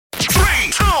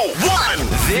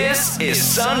This is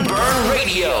Sunburn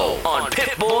Radio on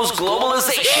Pitbull's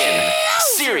Globalization,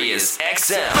 Sirius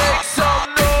XM. Make some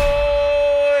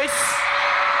noise.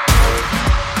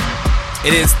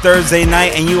 It is Thursday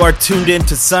night and you are tuned in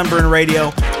to Sunburn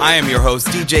Radio. I am your host,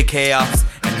 DJ Chaos,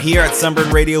 and here at Sunburn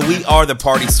Radio, we are the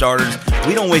party starters.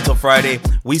 We don't wait till Friday.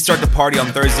 We start the party on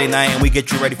Thursday night and we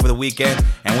get you ready for the weekend.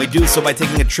 And we do so by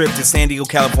taking a trip to San Diego,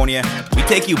 California. We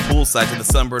take you poolside to the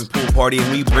Sunburn Pool Party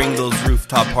and we bring those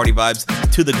rooftop party vibes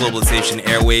to the Globalization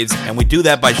airwaves. And we do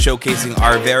that by showcasing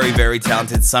our very, very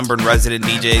talented Sunburn resident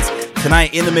DJs.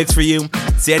 Tonight in the mix for you,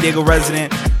 San Diego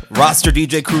resident, roster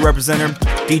DJ crew representative,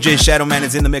 DJ Shadowman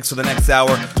is in the mix for the next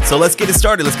hour. So let's get it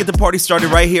started. Let's get the party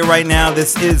started right here, right now.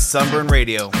 This is Sunburn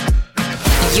Radio.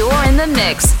 You're in the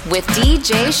mix with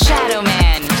DJ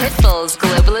Shadowman, Pitbull's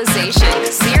Globalization,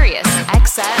 Sirius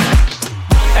XM.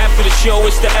 After the show,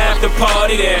 it's the after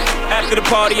party then. After the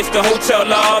party, it's the hotel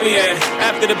lobby. And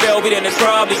after the Belby, then it's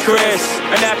probably Chris.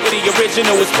 And after the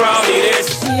original, it's probably this.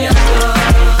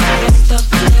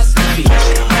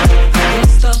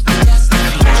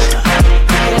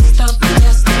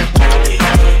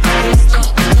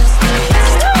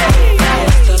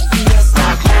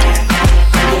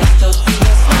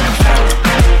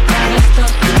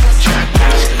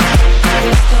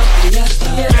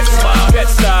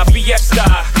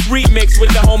 Remix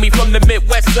with the homie from the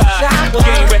Midwest side.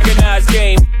 Game recognized,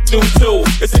 game new too.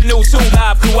 It's a new tool,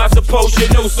 live crew, I suppose you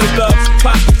knew. So thugs,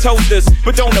 pop the toasters,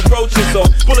 but don't approach us. So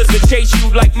bullets that chase you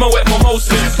like Moet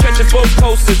Mimosas. Catching both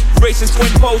coasters, racing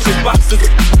twin potions. Boxes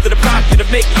to the pocket to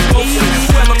make you closer.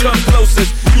 Whoever comes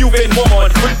closest, you've been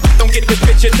warned. Don't get the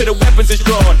picture till the weapons is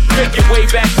drawn. Make your way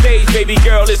backstage, baby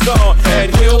girl, it's on.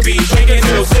 And we'll be drinking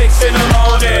till 6 in the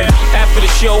morning. After the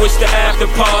show, it's the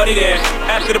after party then.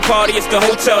 After the party, it's the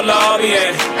hotel lobby.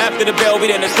 And after the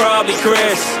Belby, then it's probably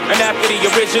Chris. And after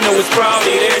the original, it's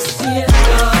probably this.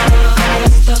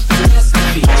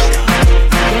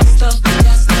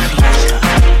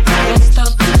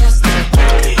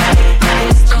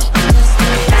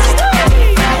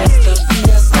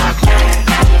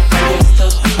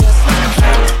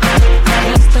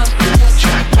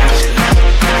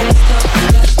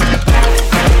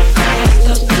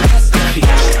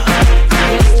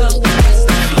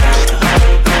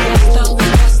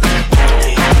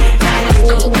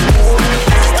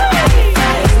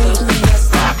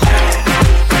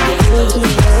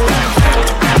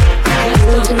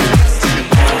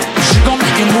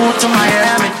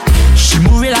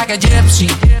 A gypsy,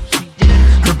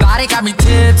 her body got me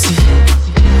tipsy.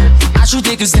 I should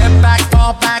take a step back,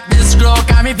 fall back. This girl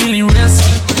got me feeling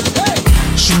risky.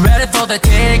 She ready for the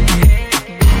taking,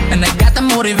 and I got the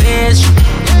motivation.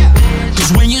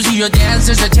 Cause when you see her dance,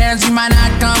 there's a chance you might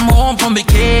not come home from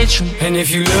vacation. And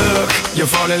if you look, you'll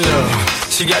fall in love.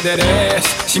 She got that ass,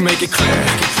 she make it clap.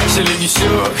 She leave you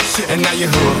shook, and now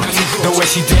you're hooked. The way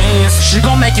she dance, she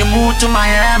gon' make you move to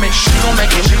Miami. She gon'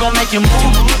 make you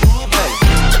move.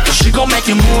 She gon' make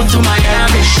you move to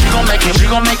Miami. She gon'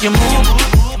 make you move.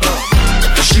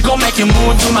 She gon' make you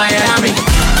move to Miami.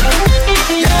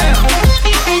 Yeah.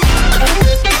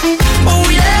 Oh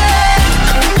yeah.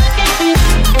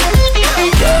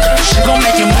 She gon'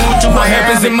 make you move to Miami. What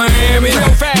happens in Miami?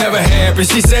 Never happens.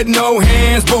 She said no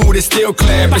hands, booty still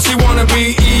clapping. She wanna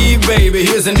be Eve, baby.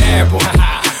 Here's an apple.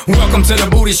 Welcome to the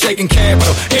booty shaking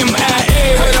capital.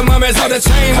 MIA, where the mummies on the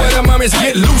chain, where the mummies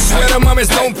get loose, where the mummies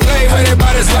don't play, where their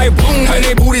bodies like boom, where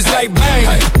their booties like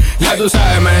bang. Ya tú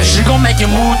sabes, man. She gon' make you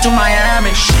move to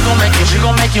Miami. She gon' make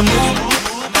you move.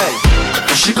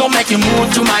 She gon' make you move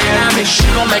to Miami. She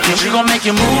gon' make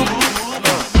you move.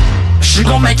 She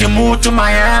gon' make you move to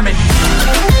Miami.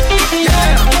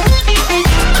 Yeah.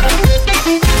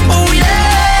 Oh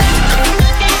yeah.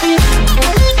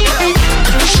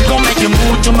 She gon' make you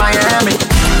move to Miami.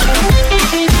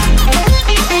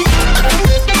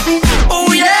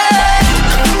 Oh yeah.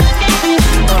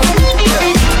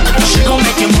 She gon'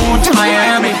 make you move to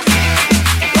Miami.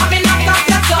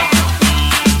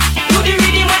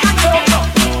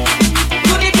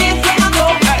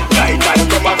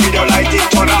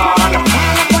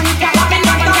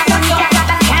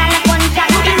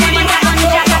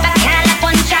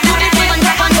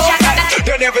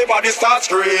 Then everybody start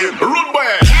scream. Run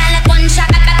back. One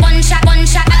shot.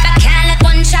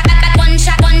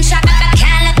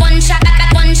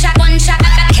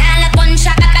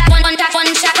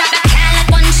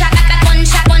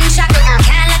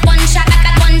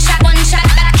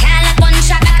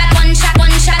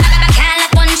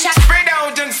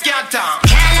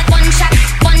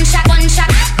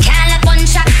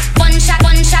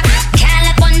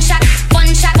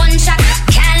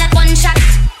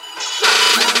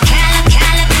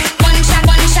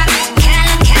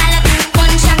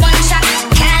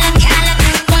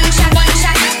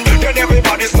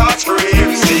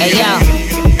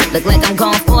 Look like I'm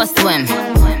going for a swim.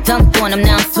 Dunked on him,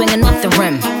 now I'm swinging off the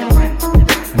rim.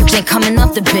 Bitch ain't coming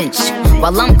off the bench,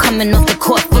 while I'm coming off the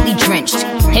court fully drenched.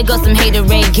 Here goes some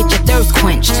haterade, get your thirst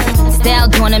quenched. Style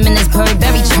doing him in this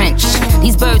Burberry trench.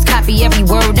 These birds copy every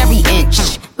word, every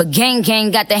inch. But gang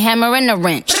got the hammer and the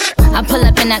wrench. I pull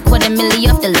up in that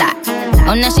 $250,000 off the lot.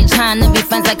 Oh, now she tryna be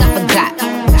friends like I forgot.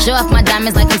 Show off my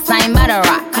diamonds like I'm signed by the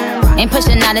rock. Ain't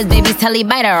pushing out his baby's telly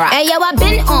by the rock. Hey yo, I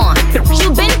been on, you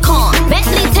been con.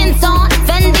 Bentley tints on,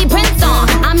 Fendi prints on.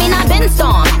 I mean I been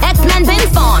storm, X-Men been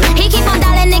formed. He keep on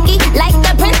dialing Nicky like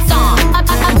the Prince song.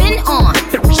 I been on,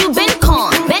 you been con.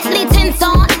 Bentley tints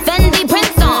on, Fendi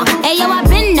prints on. Hey yo, I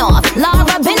been off,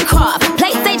 Laura been Croft.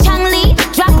 Play say Chung Lee,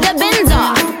 drop the bins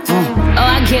off. Oh,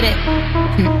 I get it.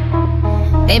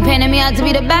 They painted me out to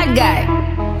be the bad guy.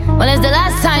 Well, it's the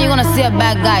last time you gonna see a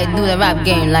bad guy do the rap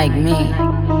game like me.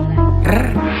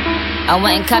 I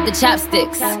went and copped the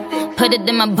chopsticks, put it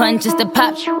in my bun just to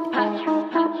pop.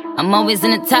 I'm always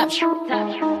in the top.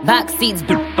 Box seats,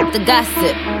 the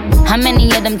gossip. How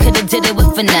many of them could've did it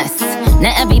with finesse?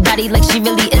 Now everybody like she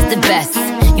really is the best.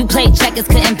 You played checkers,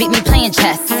 couldn't beat me playing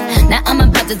chess. Now I'm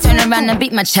about to turn around and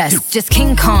beat my chest. Just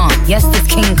King Kong, yes, this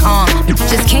King Kong.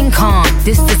 Just King Kong,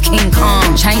 this is King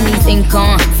Kong. Chinese ink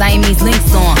on, Siamese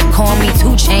links on. Call me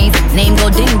 2 Chainz, name go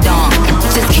ding dong.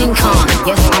 Just King Kong,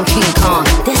 yes, I'm King Kong.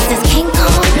 This is King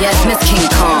Kong, yes, Miss King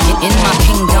Kong. In my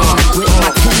kingdom, with my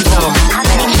kingdom. How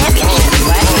many championships?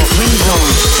 Right, rings on.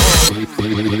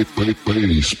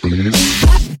 Please, please.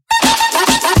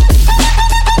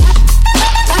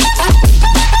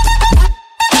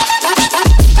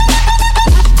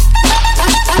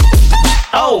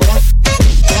 Oh.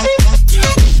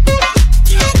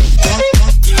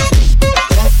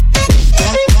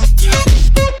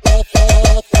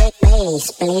 Please,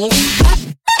 please.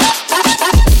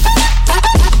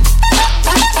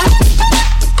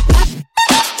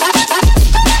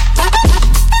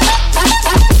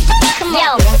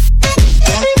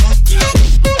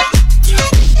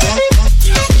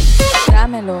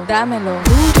 Dámelo.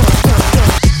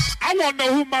 I wanna know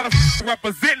who motherfucker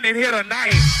representing it here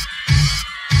tonight.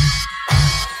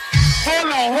 Hold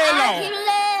on. I keep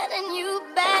letting you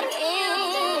back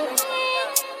in.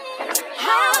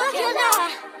 How can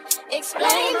I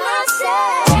explain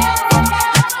myself?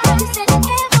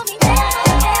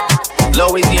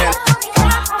 Louisiana,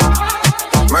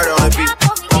 murder on the beat.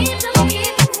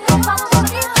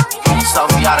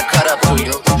 Something for y'all to cut up to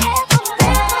you.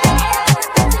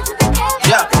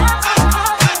 Yeah.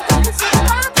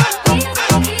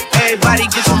 Everybody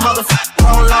get your motherfucking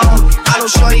roll on. I know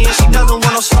shorty and she doesn't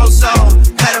want no slow song.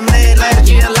 Had a man last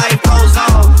year, life goes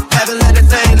on. Haven't let the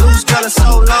thing loose, girl, in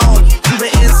so long. You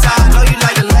been inside, know you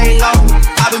like to lay low.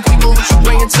 I've been people what you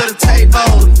bringing to the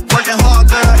table. Working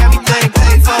hard, girl, everything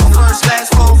paid for. First,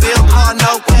 last phone bill, hard,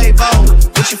 no cable.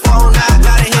 With your phone out,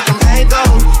 gotta hit them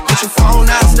angles. With your phone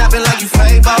out, snapping like you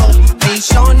Fable. Ain't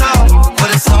showing off,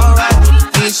 but it's alright.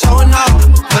 Ain't showing off,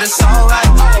 but it's alright.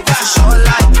 It's a short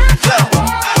life, yo.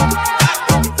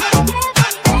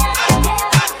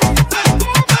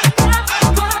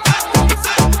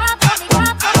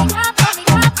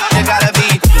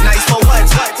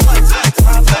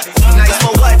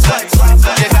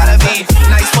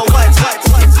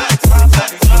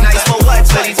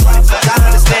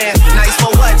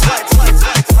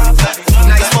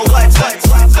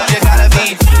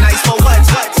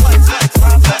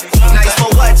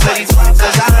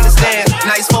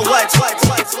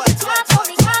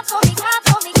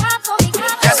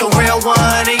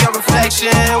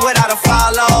 Without a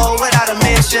follow, without a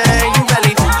mention, you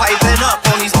really piping up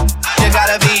on these. You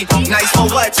gotta be nice for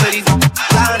what to these.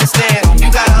 I understand, you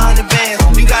got 100 bands,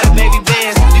 you got a baby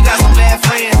band, you got some bad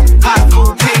friends. Hot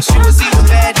food pics, you was even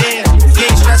bad then. You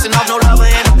ain't stressing off no lover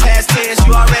in the past tense,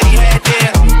 you already had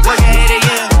them. Working 8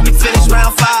 a.m., you finish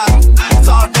round 5.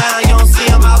 Talk down, you don't see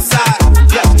them outside.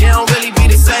 Yeah, you don't really be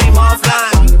the same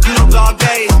offline. You know dog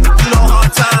days, you know hard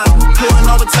time. Doing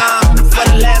overtime for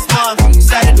the last month.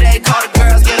 Saturday, call the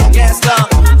girls, get them gassed up.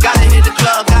 Gotta hit the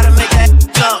club, gotta make that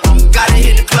jump. Gotta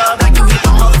hit the club like you hit the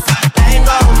motherfucking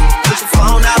tango. Put your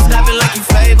phone out, snapping like you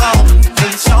Fable.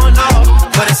 And you showing off,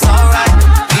 but it's alright.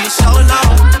 You showing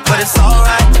off, but it's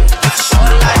alright. It's a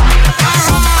short life.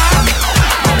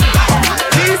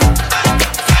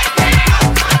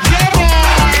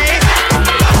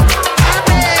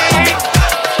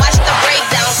 Watch the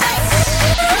breakdown.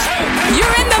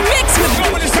 You're in the mix with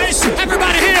globalization.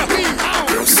 Everybody here.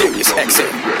 Serious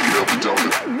XM.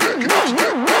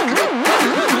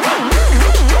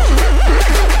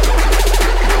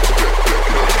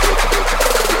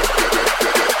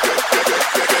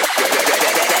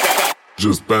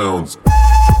 Just bounce.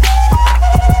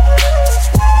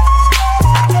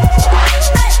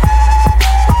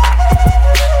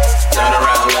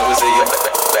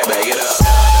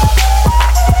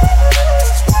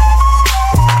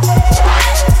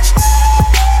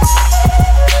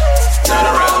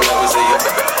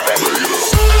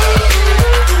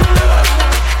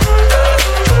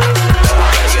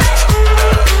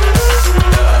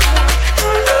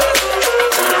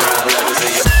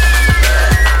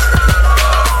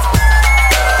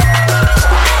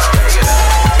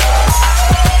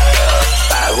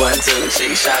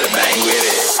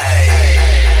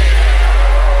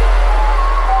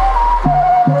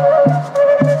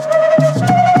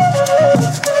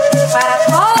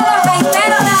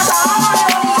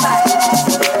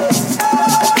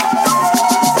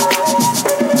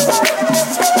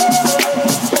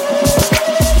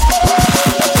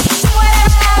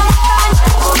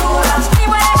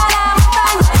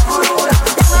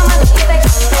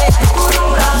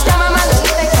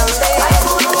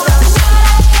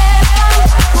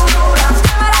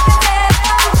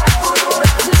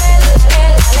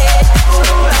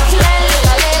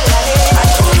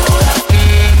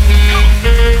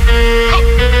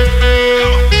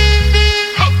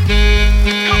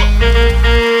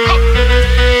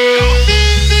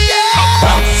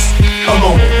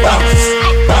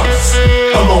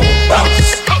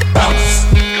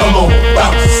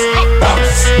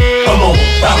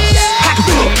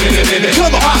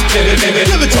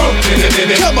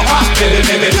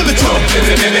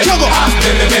 Come on,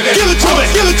 give it to me,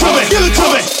 give it to me, give it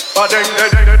to me.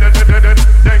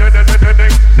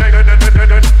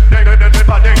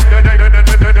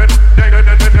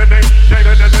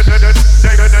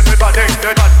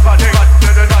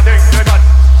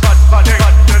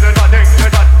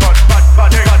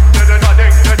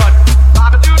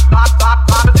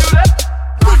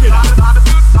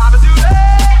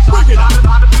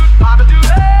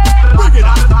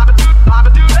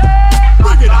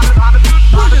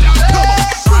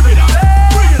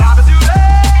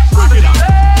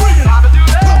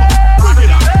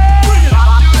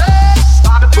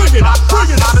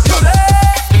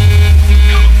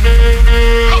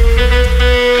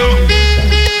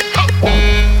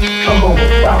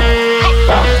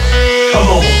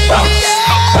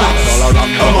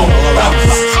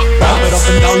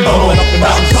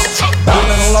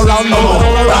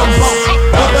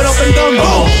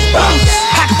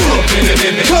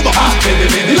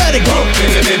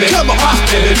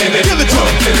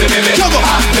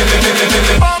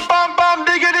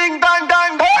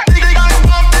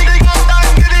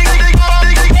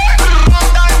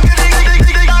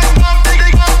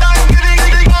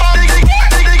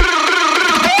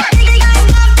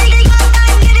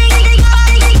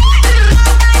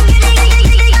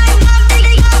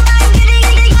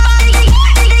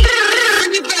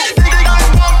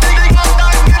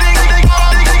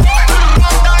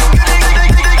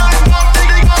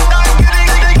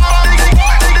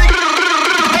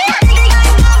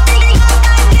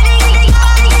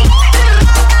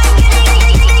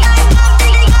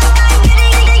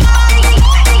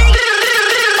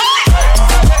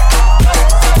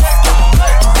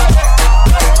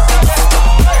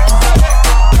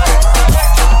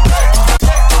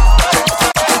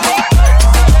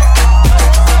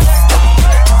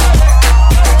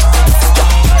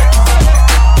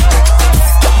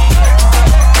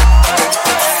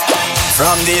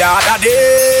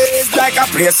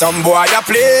 Some boy a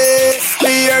play.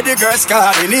 Hear the girls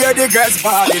calling, hear the girls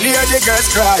bawling, hear the girls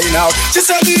crying out. Just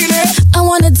a minute. I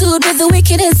want a dude with the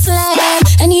wickedest slam.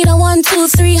 I need a 1, 2,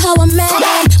 3, how a man.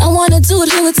 I want a dude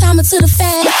who would time it to the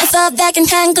fan. I thought that can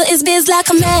handle his biz like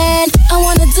a man. I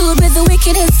want a dude with the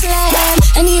wickedest slam.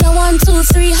 I need a 1, 2,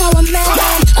 3, how a man.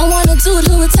 I want a dude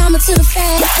who would time it to the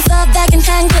fan. I thought that can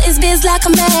handle his biz like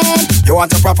a man. You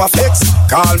want a proper fix?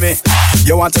 Call me.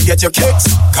 You want to get your kicks?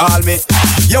 Call me.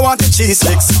 You want the cheese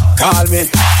fix? Call me.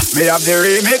 Me have the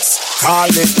remix? Call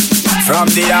me. From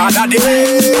the other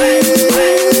day.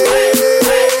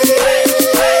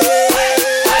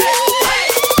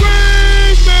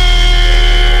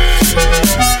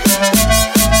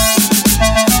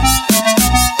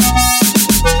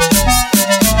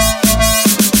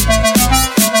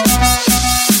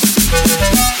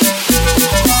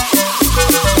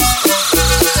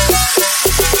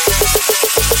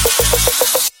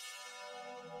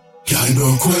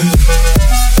 No quit.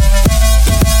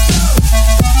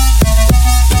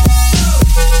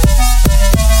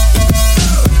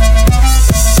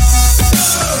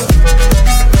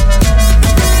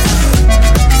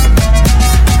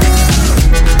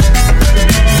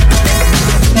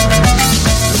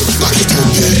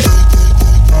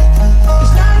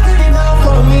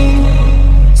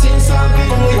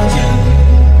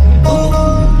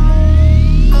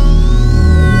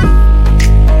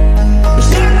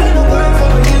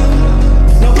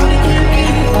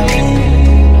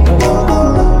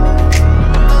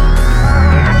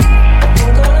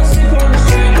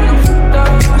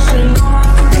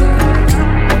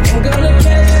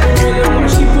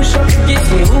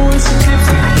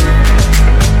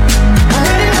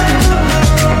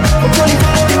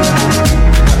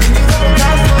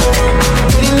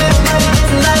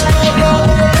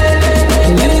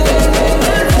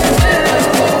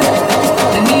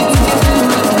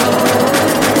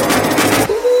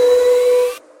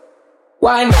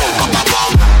 Why not?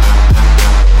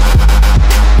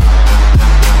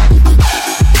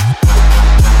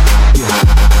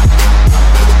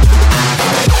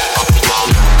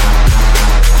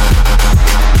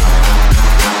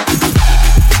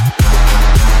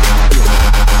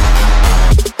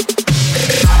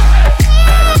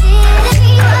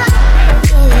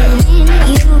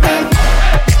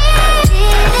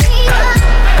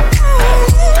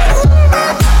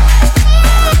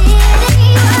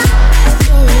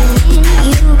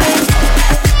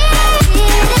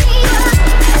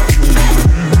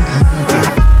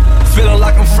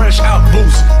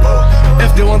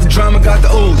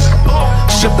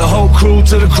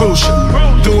 To the cruise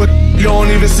ship. Do it, you don't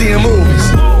even see in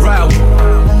movies. Ride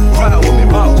Ride with me,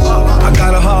 boss. I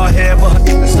got a hard head, but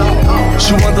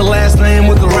she want the last name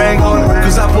with the ring on it.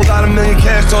 Cause I pulled out $1 million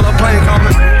cash, told her plane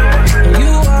coming.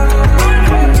 You are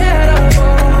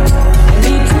unforgettable. I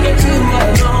need to get you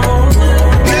alone.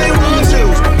 Name on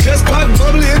juice, just pop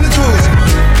bubbly in the juice.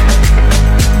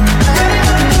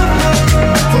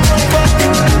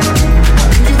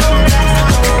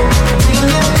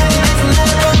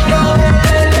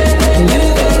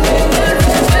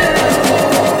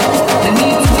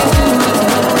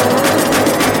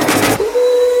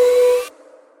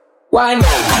 Why not?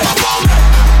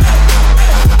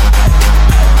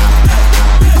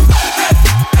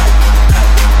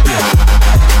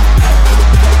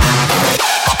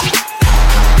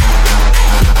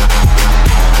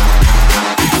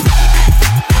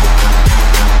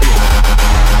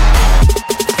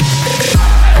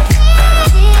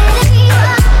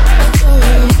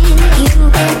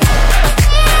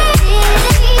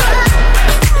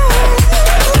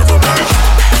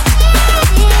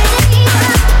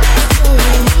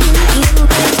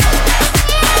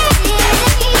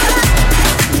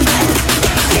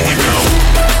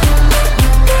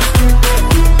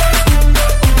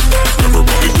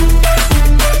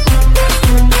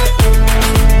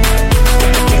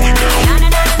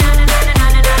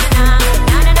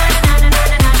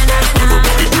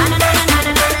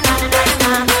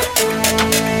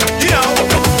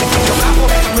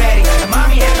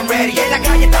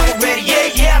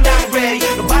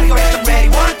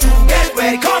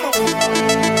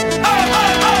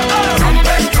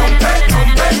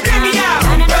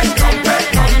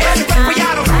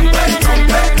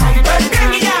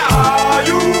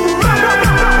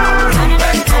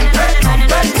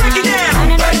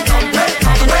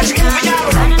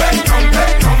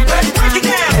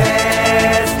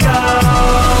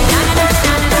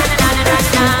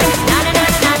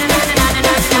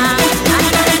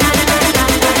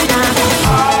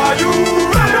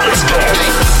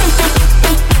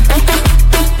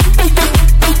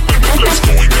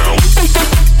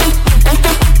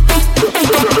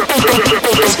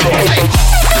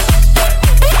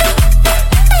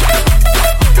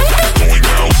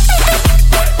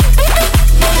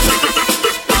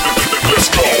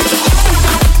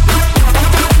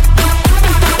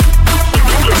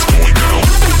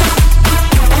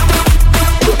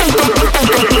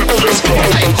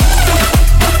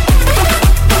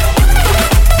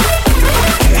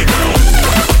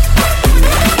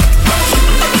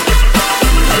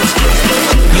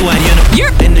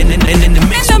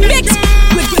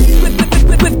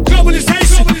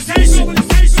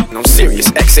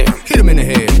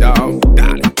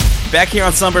 Back here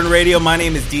on Sunburn Radio, my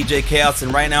name is DJ Chaos,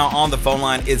 and right now on the phone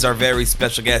line is our very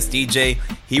special guest, DJ.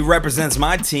 He represents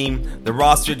my team, the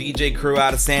roster DJ crew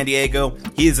out of San Diego.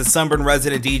 He is a Sunburn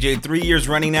resident DJ 3 years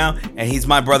running now, and he's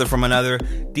my brother from another.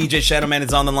 DJ Shadowman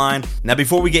is on the line. Now,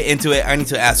 before we get into it, I need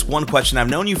to ask one question. I've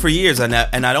known you for years, and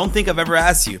I don't think I've ever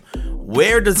asked you.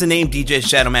 Where does the name DJ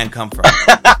Shadowman come from?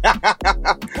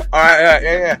 All right,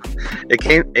 yeah.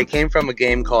 It came from a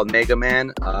game called Mega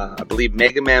Man. I believe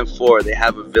Mega Man 4. They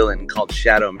have a villain called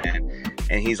Shadow Man,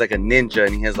 and he's like a ninja,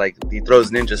 and he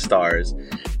throws ninja stars.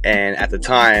 And at the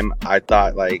time, I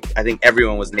think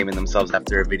everyone was naming themselves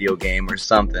after a video game or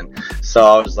something. So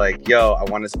I was like, yo, I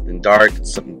wanted something dark,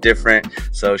 something different.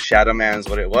 So Shadow Man is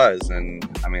what it was, and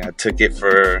I mean, I took it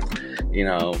for,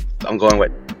 I'm going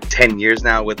 10 years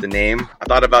now with the name. I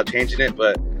thought about changing it,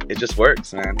 but it just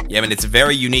works, man. Yeah, I mean, it's a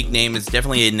very unique name. It's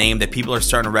definitely a name that people are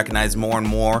starting to recognize more and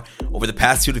more. Over the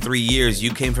past 2 to 3 years,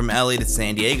 you came from LA to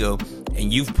San Diego,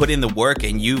 and you've put in the work,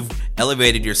 and you've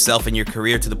elevated yourself in your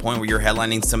career to the point where you're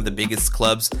headlining some of the biggest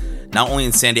clubs, not only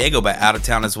in San Diego, but out of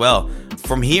town as well.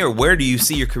 From here, where do you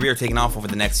see your career taking off over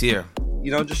the next year?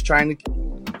 Just trying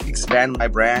to expand my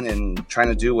brand and trying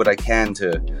to do what I can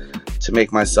to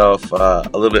make myself a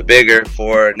little bit bigger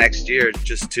for next year,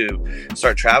 just to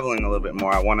start traveling a little bit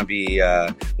more. I want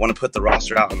to put the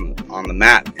roster out on the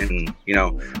map and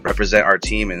represent our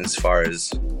team as far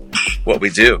as what we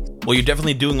do. Well, you're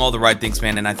definitely doing all the right things,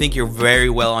 man, and I think you're very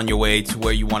well on your way to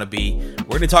where you want to be.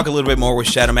 We're going to talk a little bit more with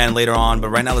Shadow Man later on, but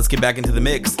right now let's get back into the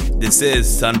mix. This is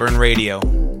Sunburn Radio.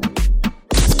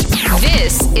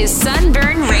 This is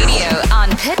Sunburn Radio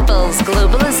on Pitbull's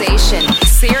Globalization,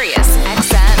 Sirius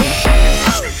XM.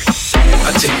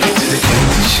 I take you to the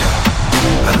candy shop.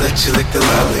 I let you lick the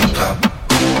lollipop.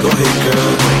 Go ahead,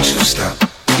 girl, don't you stop.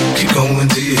 Keep going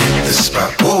till you hit the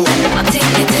spot. Whoa. I'll take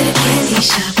you to the candy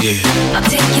shop. Yeah. I'll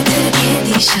take you to the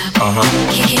candy shop.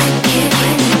 Candy.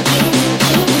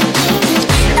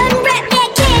 Unwrap that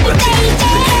candy, baby.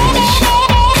 Candy shop.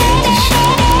 Candy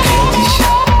shop. Candy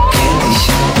shop. Candy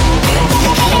shop.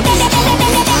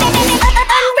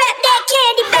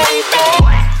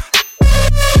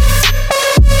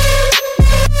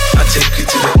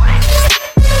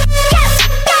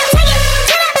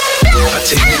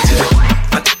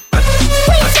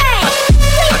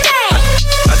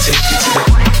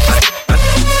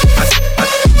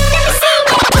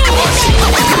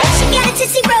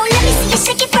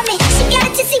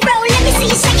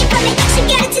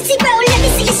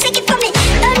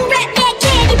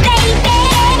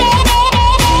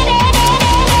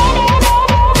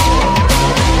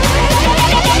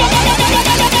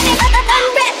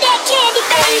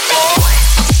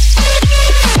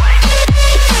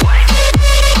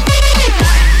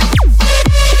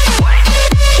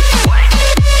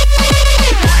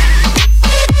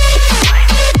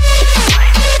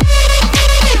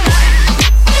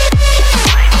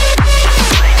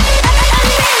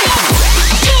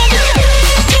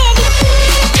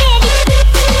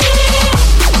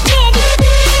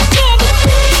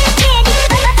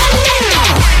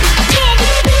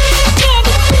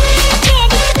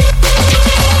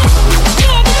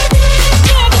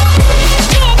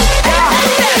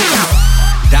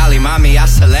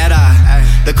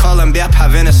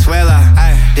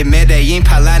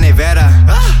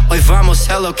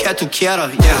 lo que tu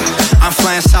quieras, yeah. I'm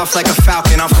flying south like a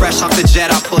falcon. I'm fresh off the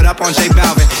jet. I put up on J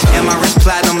Balvin. And my wrist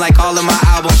platinum like all of my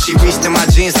albums. She reached in my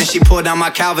jeans and she pulled down my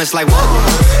Calvins like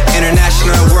whoa.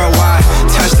 International and worldwide.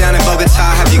 Touchdown in Bogota,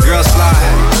 have your girl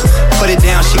slide. Put it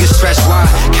down, she can stretch wide.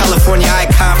 California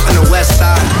icon from the west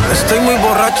side. Estoy muy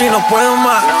borracho y no puedo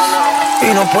más.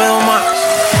 Y no puedo más.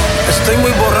 Estoy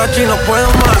muy borracho y no puedo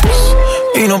más.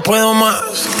 Y no puedo más.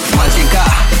 Machica,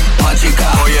 machica,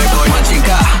 oye,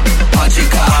 machica,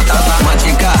 machica,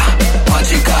 machica,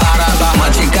 machica, machica,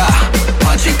 machica,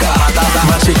 machica,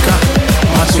 machica,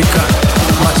 machica,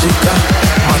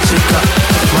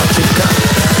 machica,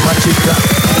 machica,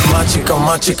 machica,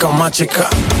 machica, machica.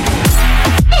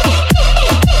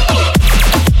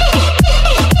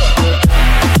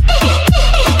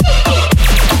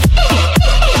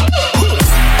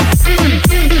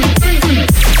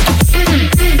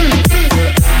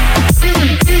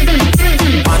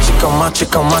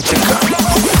 Machica, machica.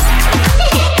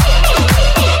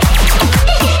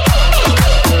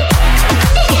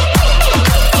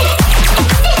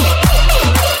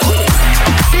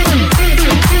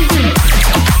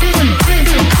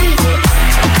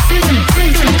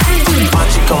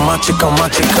 Machica,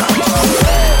 machica.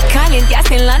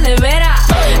 Calienteaste en la nevera,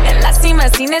 en la cima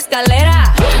sin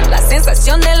escalera. La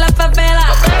sensación de la favela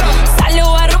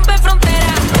salió a romper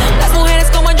frontera. Las mujeres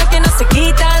como yo que no se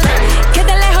quitan, que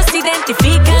de lejos se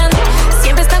identifican,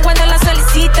 siempre están cuando la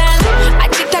solicitan.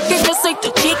 Achita que yo soy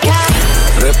tu chica.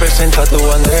 Representa tu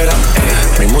bandera,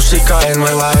 mi música es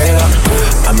nueva era.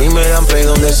 A mí me dan play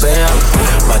donde sea.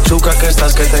 Machuca que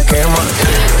estás que te quema.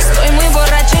 Estoy muy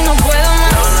borracho y no puedo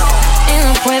más. Y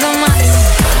no puedo más.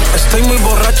 Estoy muy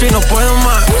borracho y no puedo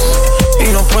más. Y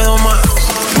no puedo más.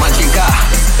 Machica,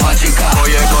 machica,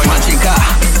 oye, machica,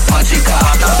 machica,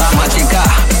 machica,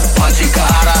 machica,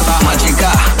 machica,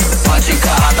 machica,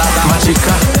 machica,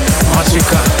 machica,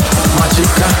 machica,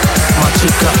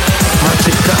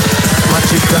 machica,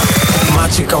 machica,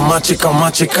 machica, machica,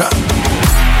 machica.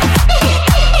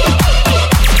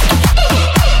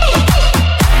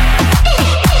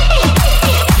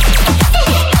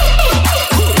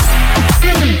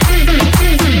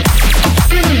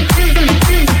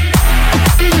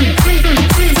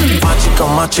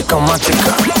 Machica,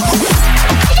 machica.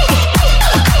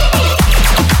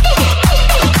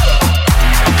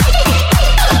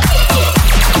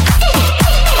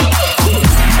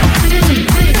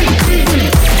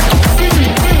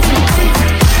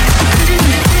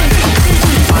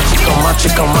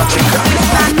 Machica, machica.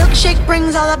 My milkshake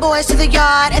brings all the boys to the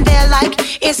yard, and they're like,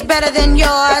 it's better than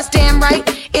yours. Damn right,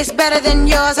 it's better than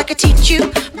yours. I could teach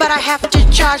you, but I have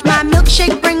to charge. My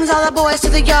milkshake brings all the boys to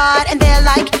the yard, and they're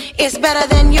like, it's better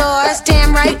than yours.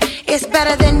 Damn right, it's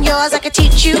better than yours. I could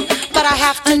teach you, but I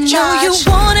have to charge. I know you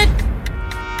want it,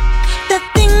 that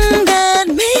thing that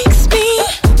makes me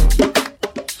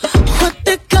what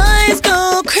the guys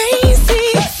go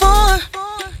crazy for.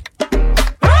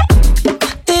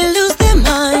 They lose their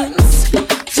minds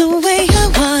the way I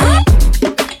want.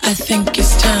 I think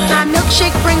it's time. My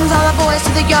milkshake brings all the boys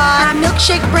to the yard. My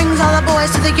milkshake brings all the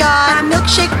boys to the yard. My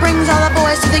milkshake brings all the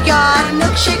boys to the yard. My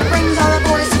milkshake brings all the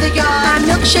boys to the yard. My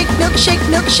milkshake, milkshake,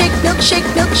 milkshake, milkshake,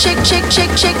 milkshake, shake,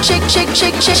 shake, shake, shake, shake,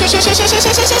 shake, shake, shake, shake,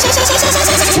 shake.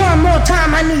 One more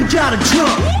time, I need y'all to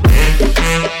jump.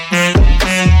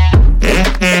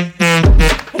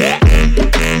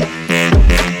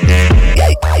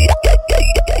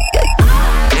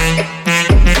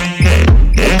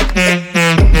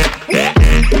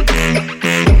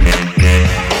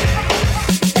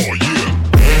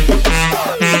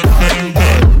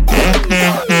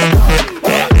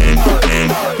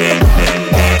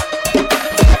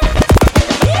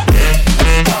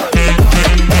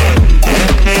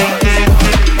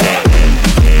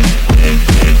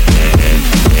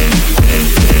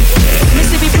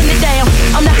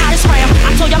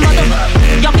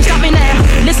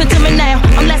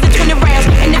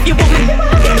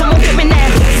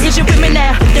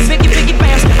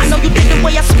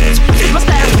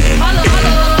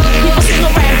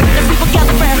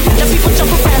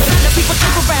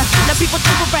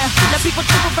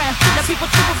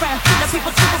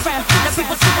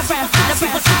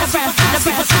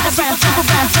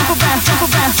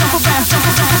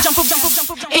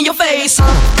 In your face.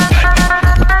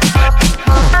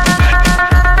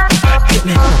 Hit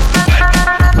me.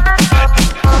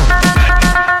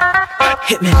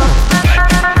 Hit me.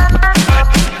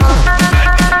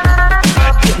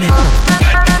 Hit me.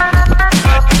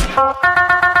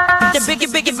 The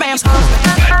biggie bams.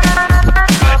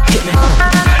 Hit me.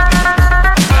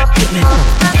 Hit me.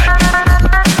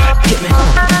 Hit me.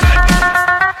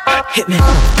 Hit me.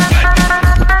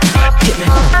 Hit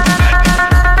me.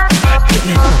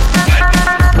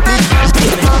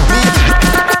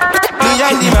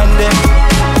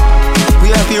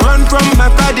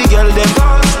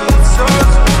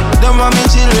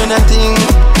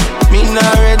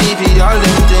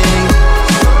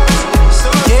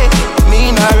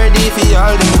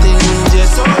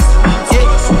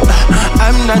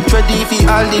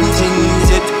 all them things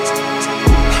yet.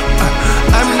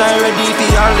 I'm not ready for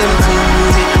all them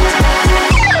things yet.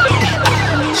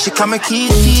 She call me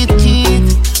Keith.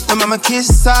 My mama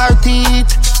kiss her teeth.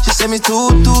 She say me too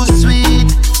sweet.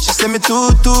 She say me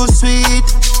too sweet.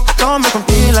 Don't make me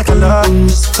feel like I love you,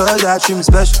 just cause I treat me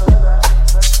special.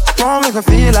 Don't make me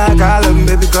feel like I love you,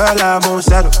 baby girl, I won't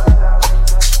settle.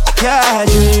 Yeah, I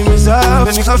dream myself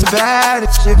when it comes to bad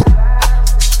shit.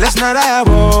 Last night I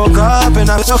woke up and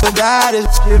I was so bad as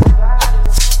shit.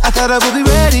 I thought I would be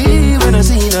ready when I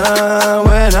seen her,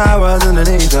 when I was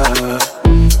underneath her.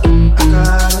 I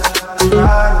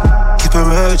gotta keep her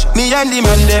urge. Me and the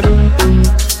man them,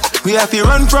 we have to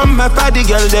run from my party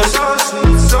girl them.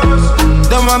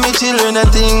 Don't want me children a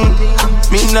thing.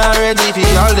 Me not ready for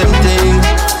all them things.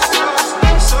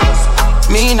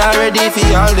 Me not ready for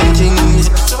all them things.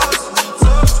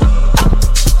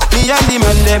 Me and the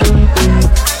man them,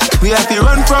 we have to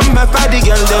run from my party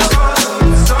girl them.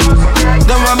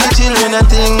 Don't want me children a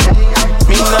thing.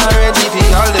 Me not ready for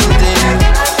all them things.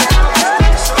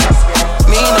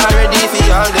 Me not ready for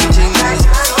all them things.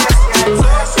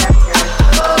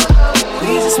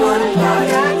 We just wanna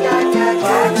party,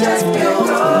 just for you.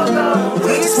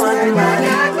 We just wanna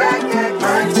party,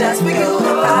 just for you.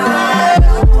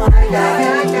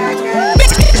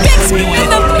 So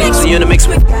you're in the mix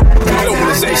with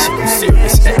Globalization,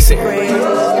 Sirius XM.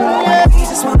 We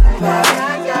just wanna party,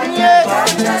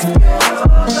 just for you.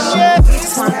 We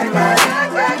just wanna party,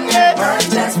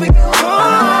 just for you.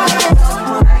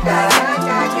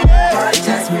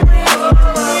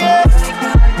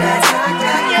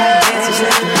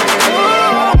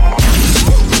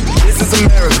 This is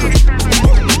America.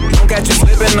 Don't catch you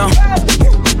slipping now.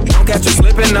 Don't catch you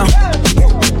slipping now.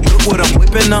 Look what I'm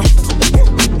whipping now.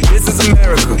 This is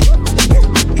America.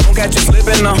 Don't catch you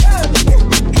slipping now.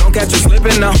 Don't catch you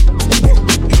slipping now.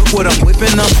 Look what I'm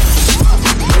whipping now.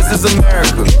 This is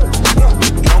America.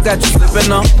 Don't catch you slipping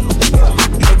now.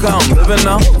 Look how I'm living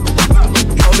now.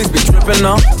 Police be tripping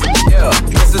now. Yeah,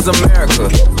 this is America.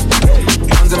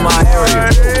 Guns in my area.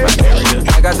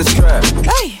 I got the strap.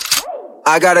 Hey,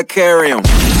 I gotta carry 'em.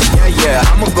 Yeah,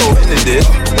 I'ma go into this.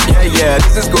 Yeah,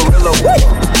 this is gorilla.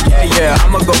 Yeah,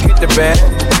 I'ma go get the bag.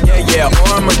 Yeah,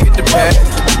 or I'ma get the bag.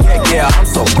 Yeah, I'm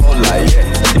so cold like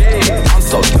yeah. I'm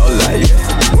so dull like yeah.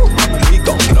 We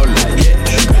gon' blow like yeah.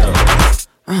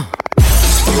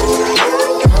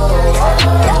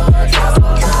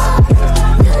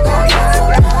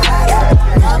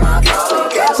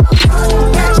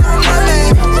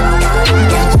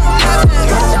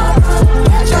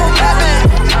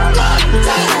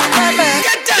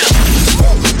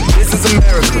 This is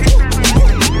America.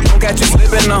 Don't catch you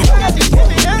slipping now.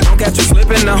 Don't catch you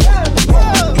slipping now.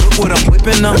 Look what I'm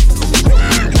whipping now.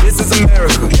 This is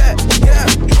America.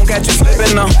 Don't catch you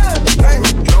slipping now.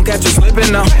 Don't catch you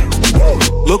slipping now.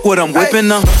 Look what I'm whipping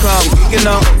now. Look how I'm geeking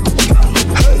now.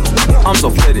 I'm so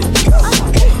pretty.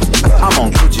 I'm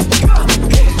on Gucci.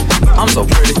 I'm so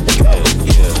pretty.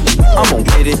 I'm on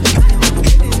get it.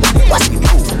 Watch me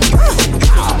move.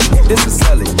 This is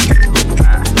Sally.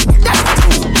 That's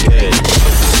cool.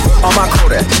 On my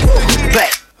Kodak.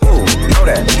 Black. Ooh, know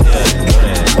that.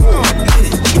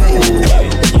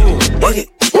 Work it.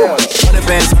 100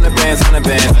 bands.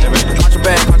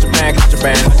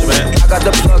 Contraband. I got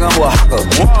the plug on with a hawker.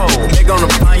 Whoa, they gonna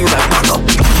find you like Paco.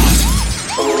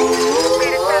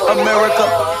 America,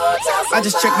 I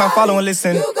just checked my follow and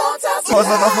listen. Pause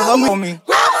off of them on me.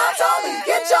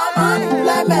 Get your money,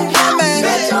 black man.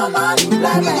 Get your money,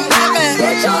 black man.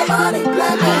 Get your money,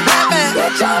 black man.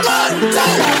 Get your money,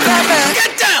 black man.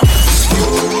 Get down.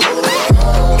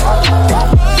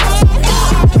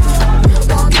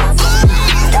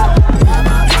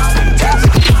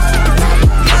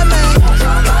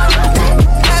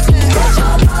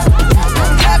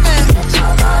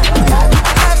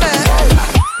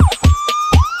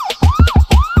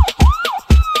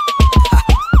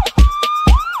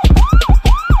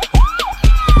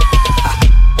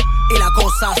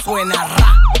 Suena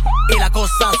ra, y la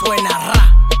cosa suena ra.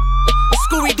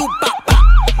 Scooby-Doo pa pa,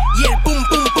 y el pum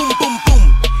pum pum pum pum,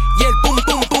 y el pum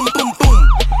pum pum pum pum,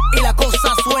 y la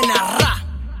cosa suena ra.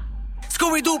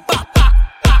 Scooby-Doo pa pa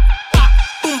pa pa,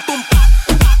 pum pum pa,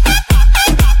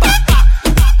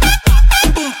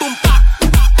 pum pum pa,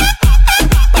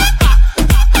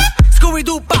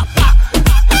 Scooby-Doo pa pa,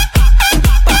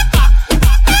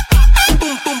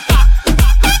 pum pum pa,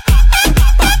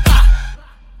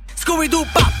 Scooby-Doo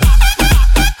pa.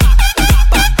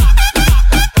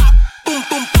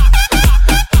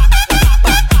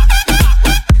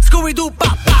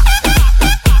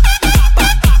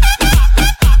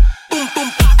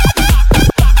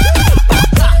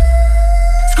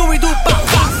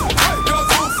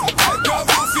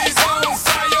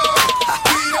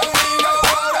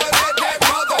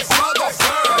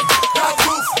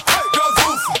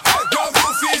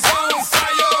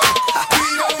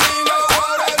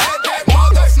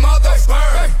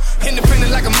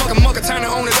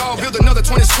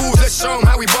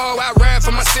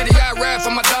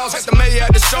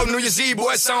 Year's Eve,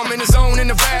 boy, so I'm in the zone, in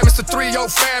the vibe. Mr. 3-0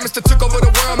 fan, Mr. Took over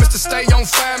the world, Mr. Stay on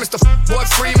fire, Mr. Boy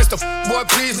free, Mr. Boy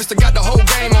please, Mr. Got the whole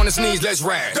game on his knees, let's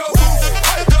ride. The roof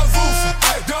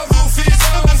is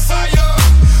on fire.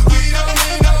 We don't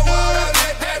need no water,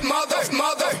 let that mother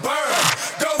burn.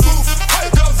 The roof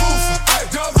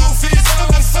is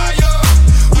on fire.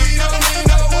 We don't need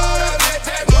no water, let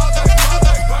that mother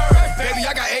burn. Baby,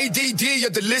 I got ADD,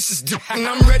 you're delicious, and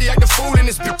I'm ready like the fool in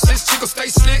this bitch. This chick'll stay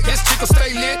slick, this chick'll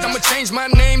stay lit. I'ma change my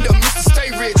name to Mr.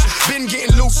 Stay Rich. Been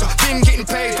getting looser, been getting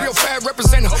paid. 305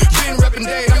 representative, been reppin'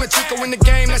 day. I'm a chico in the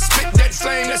game, let's spit that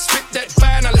flame, let's spit that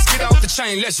fire. Now let's get off the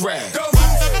chain, let's ride. The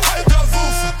roof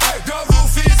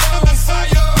is on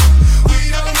fire.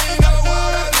 We don't need no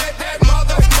water, let that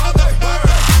mother burn.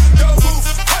 The roof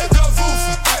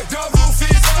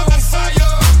is on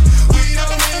fire. We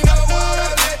don't need no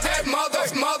water, let that mother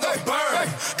burn.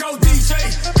 Go DJ,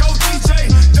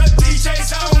 the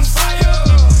DJ's on fire.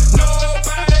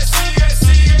 Nobody see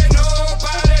it,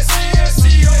 nobody see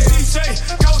it.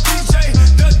 Go DJ,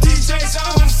 the DJ's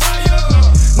on fire.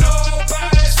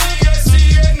 Nobody see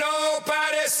it,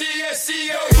 nobody see it.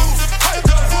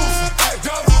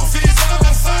 The roof is on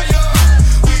fire.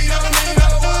 We don't need no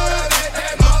water, let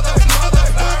that mother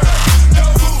burn. The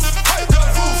roof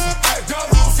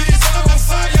is on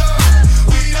fire.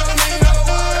 We don't need no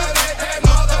water, let that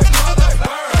mother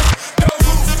burn.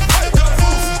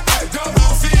 The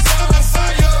roof is on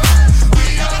fire.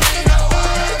 We don't need no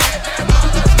water, let that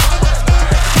mother burn. The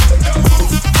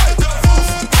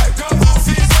roof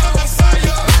is on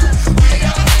fire. We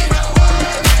don't need no water,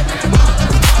 let that mother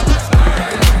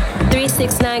burn.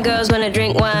 369 girls wanna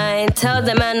drink wine. Tell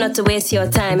the man not to waste your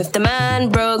time. If the man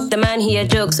broke, the man he a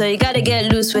joke. So you gotta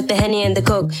get loose with the Henny and the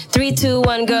Coke. 3, 2,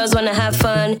 1 girls wanna have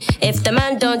fun. If the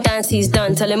man don't dance, he's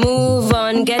done. Tell him move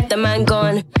on, get the man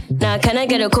gone. Now can I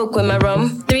get a Coke with my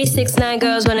rum? 369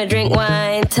 girls wanna drink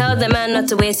wine. Tell the man not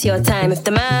to waste your time. If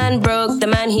the man broke, the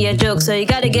man he a joke. So you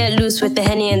gotta get loose with the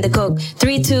Henny and the Coke.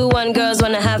 3, 2, 1 girls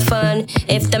wanna have fun.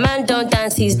 If the man don't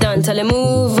dance, he's done. Tell him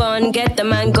move on, get the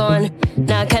man gone.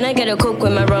 Now can I get a Coke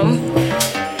with my rum?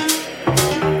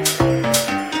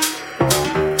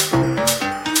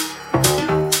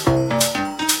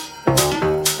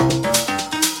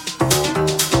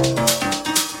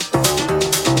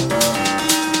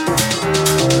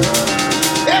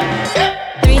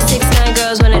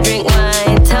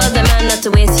 To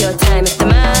waste your time. If the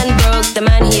man broke, the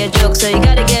man he a joke. So you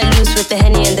gotta get loose with the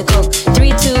Henny and the Coke.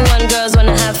 3, 2, 1 girls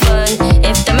wanna have fun.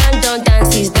 If the man don't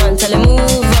dance, he's done. Tell him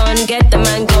move on, get the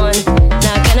man gone.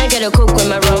 Now can I get a Coke with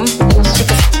my rum?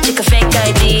 Chick a fake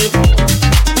ID.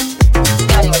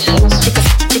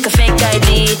 Chick a fake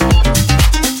ID.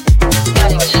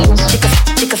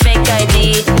 Chick a fake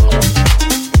ID.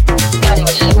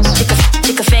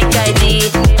 Chick a fake ID.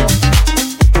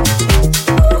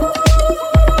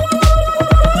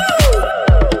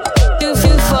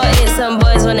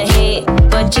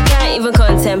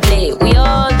 Contemplate. We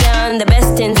all down, the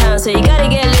best in town, so you gotta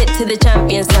get lit to the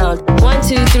champion sound. 1,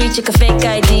 2, 3, check a fake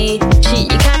ID.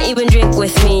 Shit, you can't even drink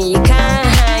with me. You can't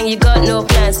hang, you got no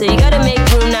plan, so you gotta make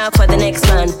room now for the next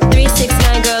man.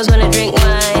 369 girls wanna drink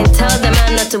wine. Tell the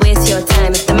man not to waste your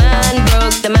time. If the man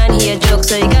broke, the man he a joke,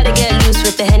 so you gotta get loose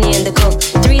with the Henny and the Coke.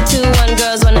 3, 2, 1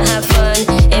 girls wanna have fun.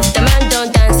 If the man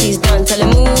don't dance, he's done. Tell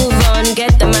him move on,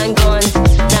 get the man gone.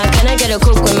 Now can I get a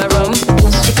Coke with my rum?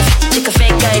 Chick a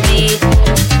fake ID.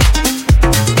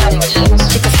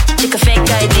 Chick a fake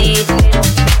ID.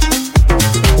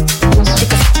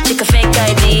 Chick a fake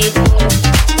ID.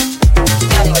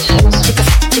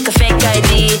 Chick a fake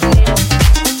ID.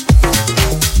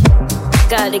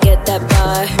 Gotta get that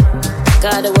bar.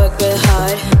 Gotta work real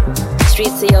hard.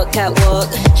 Streets of your catwalk.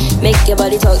 Make your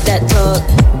body talk that talk.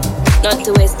 Not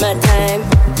to waste my time.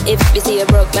 If you see a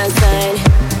broke man sign.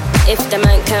 If the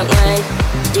man can't whine,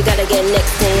 you gotta get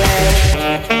next in line.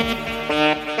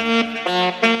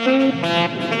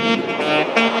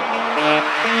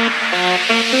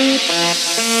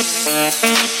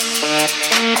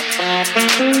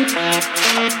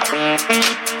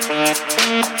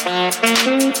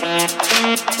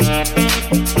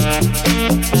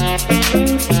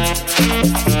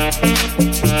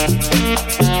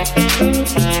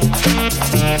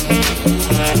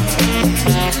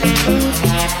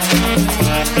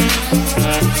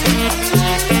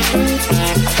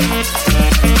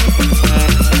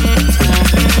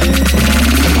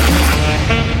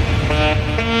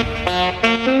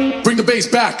 Bring the bass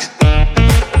back.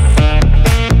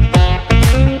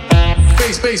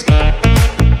 Bass.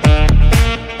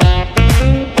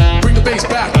 Bring the bass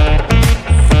back.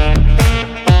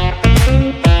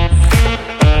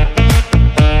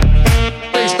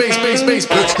 Bass.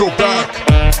 Let's go.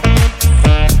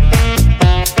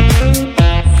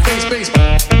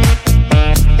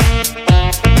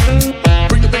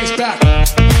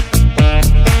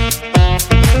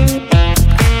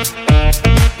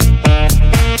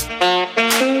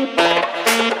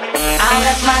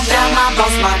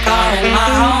 car and my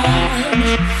home.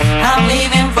 I'm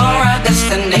leaving for a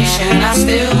destination I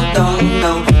still don't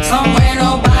know. Somewhere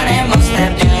nobody must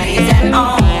have duties at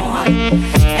all.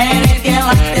 And if you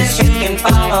like this, you can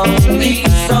follow me.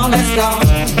 So let's go.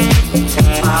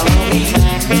 Follow me.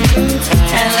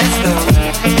 And let's go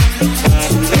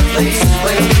to the place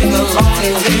where we belong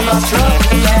and leave our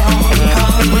trouble down.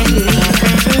 Come with me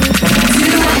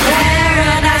to a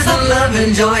paradise of love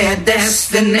and joy, a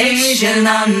destination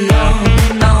unknown.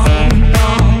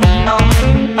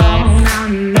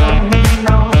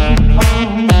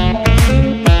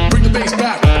 Bring the bass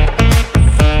back.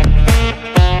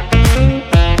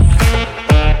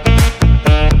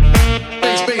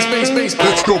 Bass, bass, bass, bass.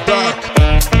 Let's go back.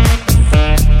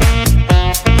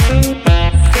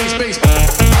 Bass, bass.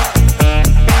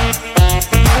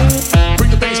 Bring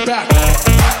the bass back.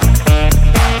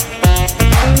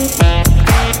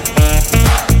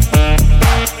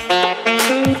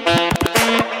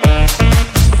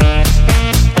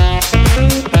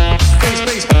 Bass,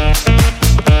 bass.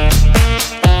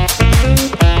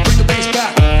 Bring the bass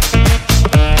back.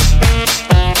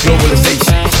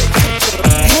 Globalization.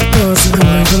 Pitbull's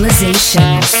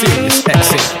Globalization. Serious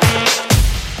accent.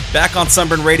 Back on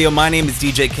Sunburn Radio, my name is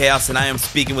DJ Chaos, and I am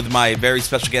speaking with my very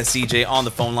special guest DJ on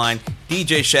the phone line,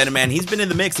 DJ Shadow Man. He's been in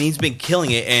the mix, and he's been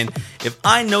killing it, and if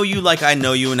I know you like I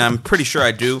know you, and I'm pretty sure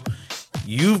I do,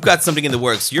 you've got something in the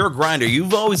works. You're a grinder.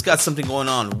 You've always got something going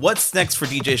on. What's next for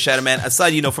DJ Shadow Man,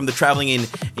 aside, from the traveling and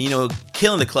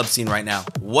killing the club scene right now?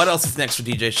 What else is next for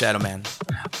DJ Shadow Man?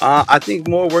 I think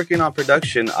more working on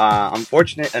production. I'm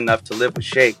fortunate enough to live with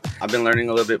Shake. I've been learning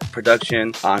a little bit of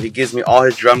production. He gives me all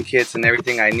his drum kits and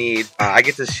everything I need. I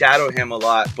get to shadow him a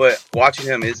lot, but watching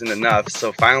him isn't enough.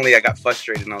 So finally I got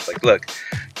frustrated and I was like, look,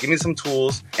 give me some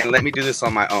tools and let me do this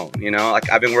on my own.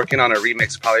 I've been working on a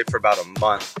remix probably for about a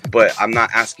month, but I'm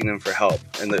not asking him for help.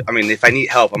 And if I need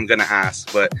help, I'm gonna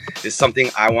ask, but it's something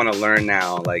I want to learn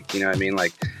now.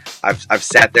 I've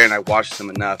sat there and I watched him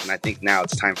enough, and I think now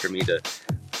it's time for me to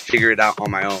figure it out on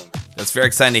my own. That's very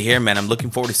exciting to hear, man. I'm looking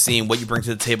forward to seeing what you bring to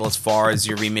the table as far as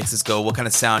your remixes go, what kind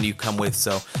of sound you come with.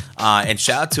 So, and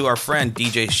shout out to our friend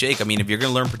DJ Shake. If you're going to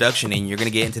learn production and you're going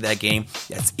to get into that game,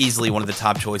 that's easily one of the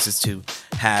top choices to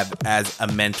have as a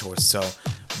mentor. So,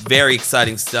 very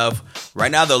exciting stuff.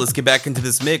 Right now, though, let's get back into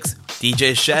this mix.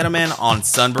 DJ Shadowman on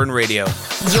Sunburn Radio.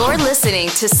 You're listening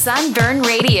to Sunburn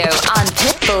Radio on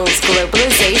Pitbull's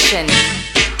Globalization.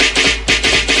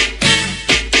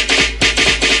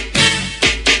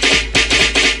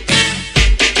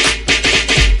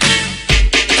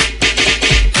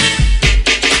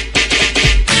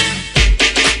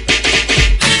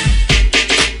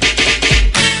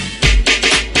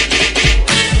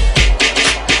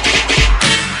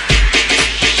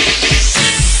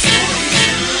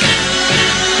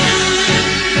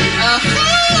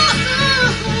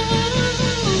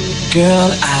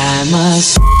 Girl, I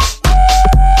must.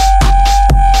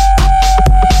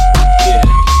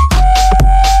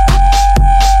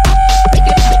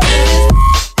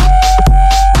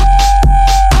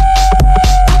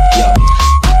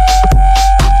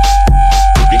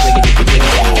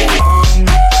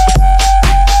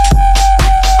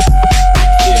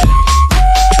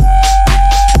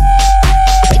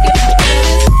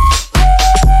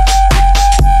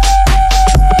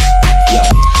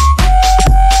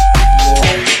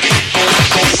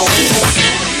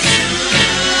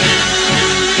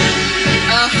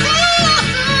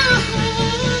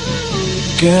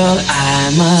 Girl,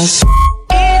 I must.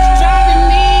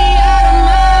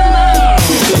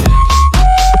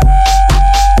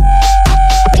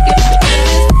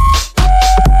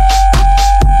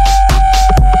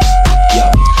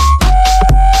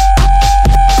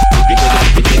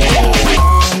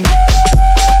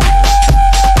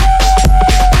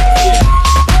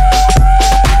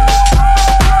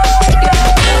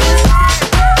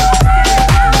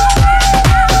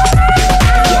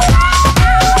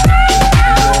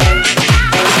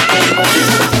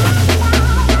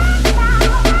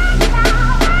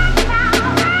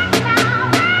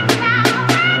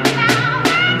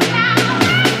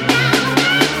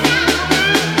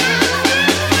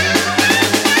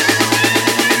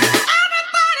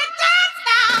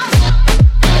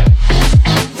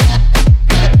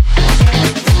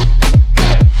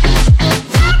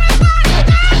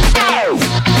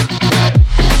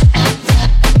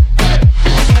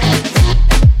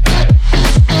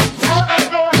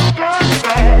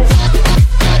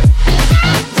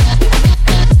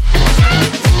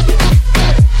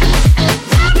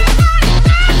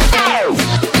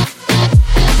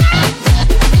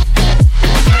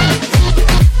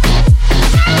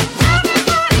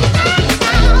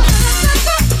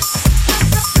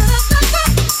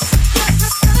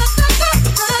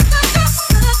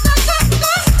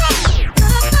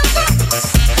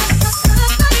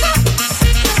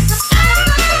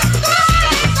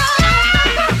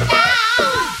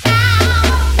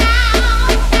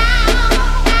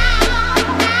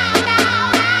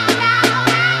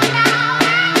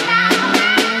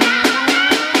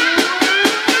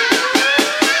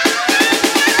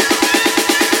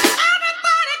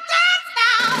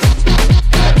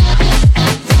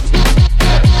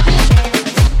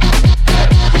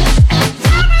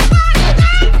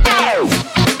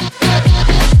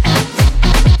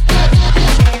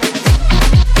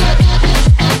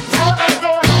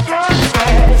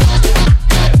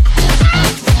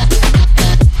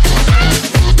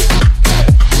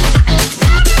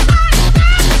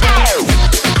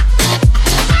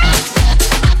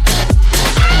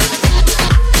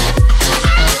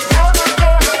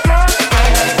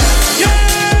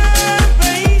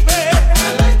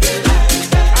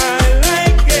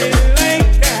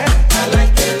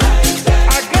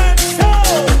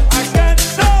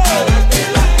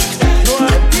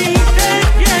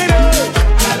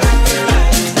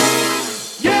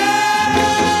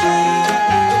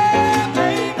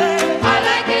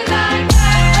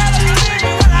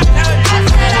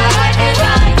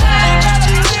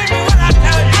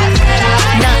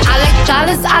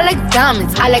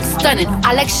 diamonds, I like stunning,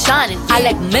 I like shining, I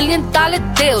like $1 million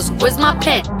deals. Where's my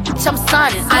pen? I'm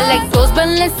signing. I like those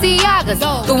Balenciagas,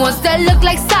 the ones that look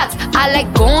like socks. I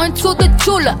like going to the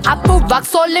Tula, I put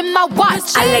rocks all in my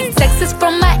watch. I like texts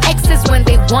from my exes when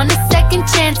they want a second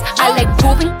chance. I like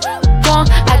proving wrong,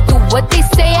 I do what they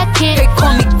say I can't. They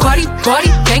call me Cardi,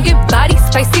 banging body,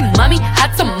 spicy mommy,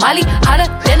 hot tamale, hotter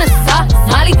than a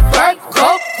Somali.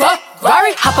 Virgo,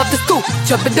 Ferrari, hop up the stoop,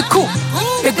 jump in the coupe,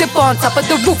 big dip on top of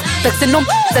the roof, flexing them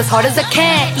as hard as I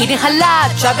can, eating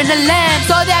halal, driving a lamb.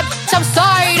 So that bitch, I'm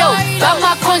sorry though, got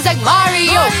my coins like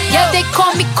Mario. Yeah, they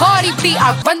call me Cardi B,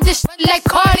 I run this shit like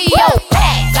cardio.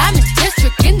 Diamond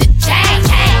District in the chain,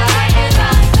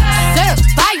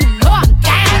 certified, you know I'm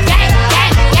gang.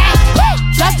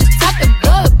 Drop the top and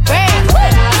blow the brand.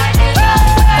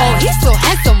 Oh, he's so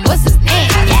handsome, what's his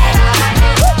name?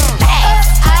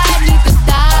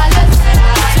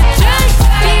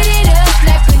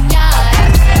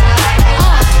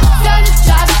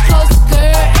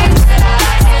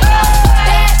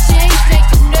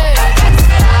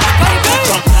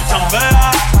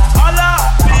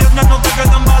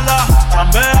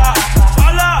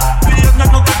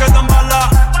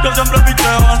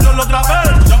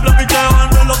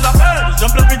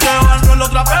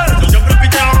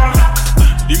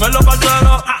 Dímelo,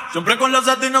 parcero, siempre con la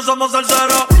seta y no somos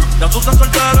salseros. Ya tú estás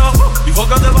soltero, dijo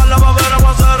que te bala va a ver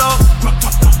aguacero.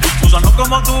 Gusanos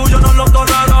como tú, yo no los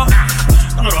tolero.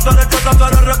 No te descuentas, tú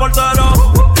eres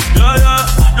reportero. Yeah,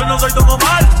 yo no soy como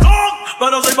mal,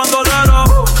 pero soy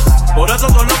bandolero. Por eso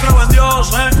solo creo en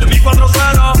Dios, de mi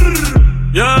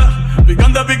 4-0. Yeah,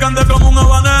 picante como un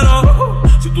habanero.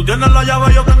 Si tú tienes la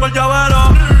llave, yo tengo el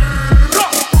llavero.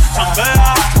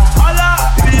 Chambea,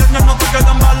 ala, y viernes no te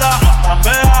quedan balas.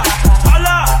 Chambea,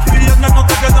 ala, y viernes no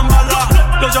te quedan balas.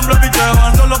 Yo siempre picheo,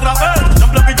 ando los traperos.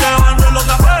 Siempre picheo, ando los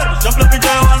traperos. Siempre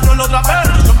picheo, ando los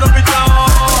traperos. Siempre picheo.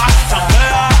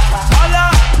 Chambea,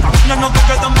 ala, y viernes no te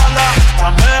quedan balas.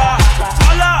 Chambea,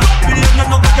 ala, y viernes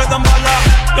no te quedan balas.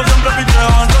 Yo siempre picheo,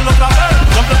 ando los traperos.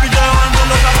 Siempre picheo, ando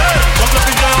los traperos. Siempre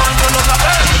picheo, ando los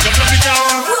traperos. Siempre picheo.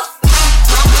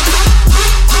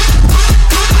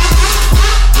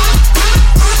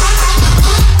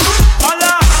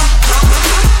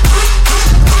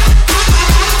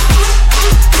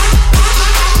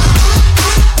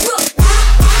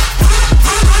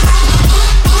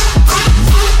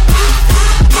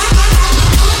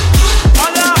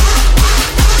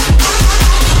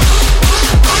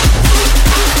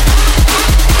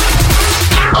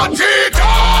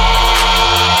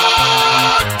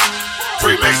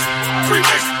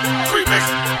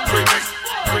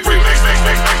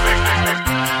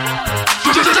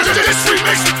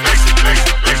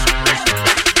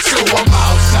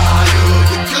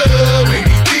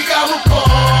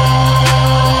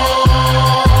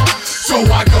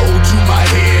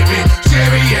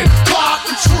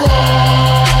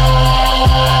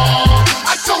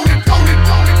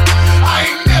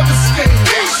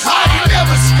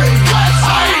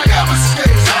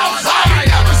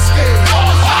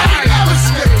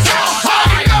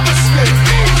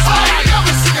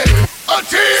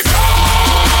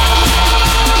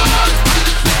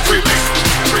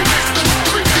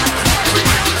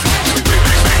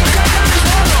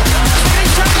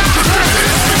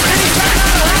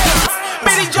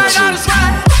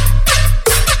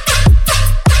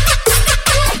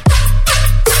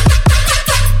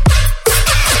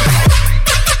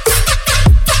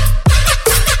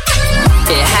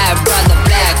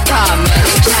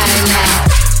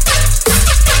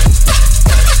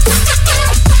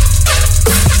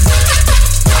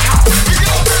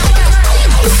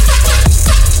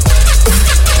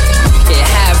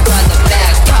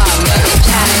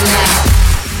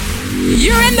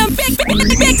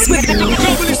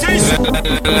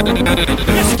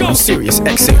 Sirius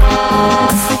XM.